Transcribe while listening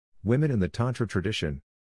Women in the Tantra tradition.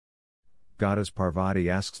 Goddess Pārvatī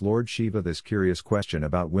asks Lord Shiva this curious question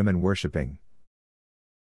about women worshipping.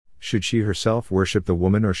 Should she herself worship the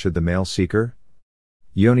woman or should the male seeker?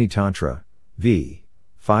 Yoni Tantra, v.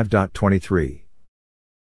 5.23.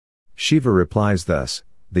 Shiva replies thus,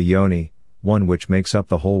 the yoni, one which makes up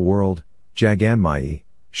the whole world, jaganmayi,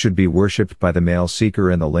 should be worshipped by the male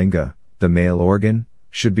seeker, and the linga, the male organ,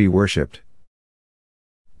 should be worshipped.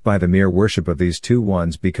 By the mere worship of these two,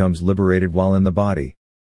 one becomes liberated while in the body.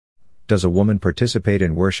 Does a woman participate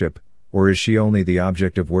in worship, or is she only the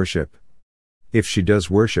object of worship? If she does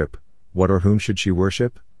worship, what or whom should she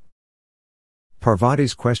worship?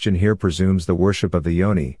 Pārvatī's question here presumes the worship of the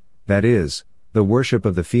yoni, that is, the worship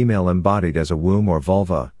of the female embodied as a womb or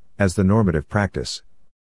vulva, as the normative practice.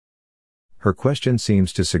 Her question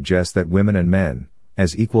seems to suggest that women and men,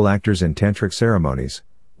 as equal actors in tantric ceremonies,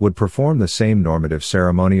 would perform the same normative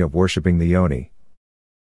ceremony of worshipping the yoni.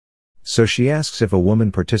 So she asks if a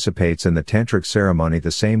woman participates in the tantric ceremony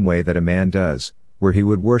the same way that a man does, where he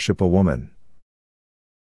would worship a woman.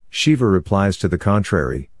 Shiva replies to the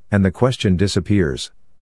contrary, and the question disappears.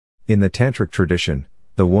 In the tantric tradition,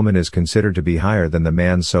 the woman is considered to be higher than the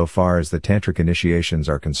man so far as the tantric initiations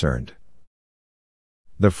are concerned.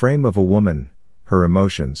 The frame of a woman, her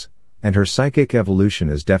emotions, and her psychic evolution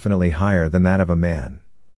is definitely higher than that of a man.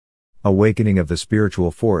 Awakening of the spiritual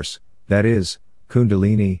force, that is,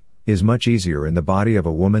 kundalini, is much easier in the body of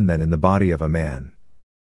a woman than in the body of a man.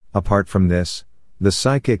 Apart from this, the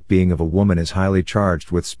psychic being of a woman is highly charged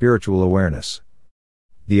with spiritual awareness.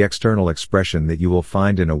 The external expression that you will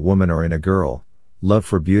find in a woman or in a girl, love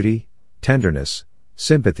for beauty, tenderness,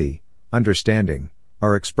 sympathy, understanding,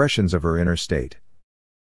 are expressions of her inner state.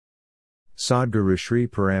 Sadguru Sri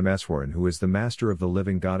Parameswaran, who is the master of the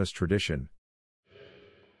living goddess tradition,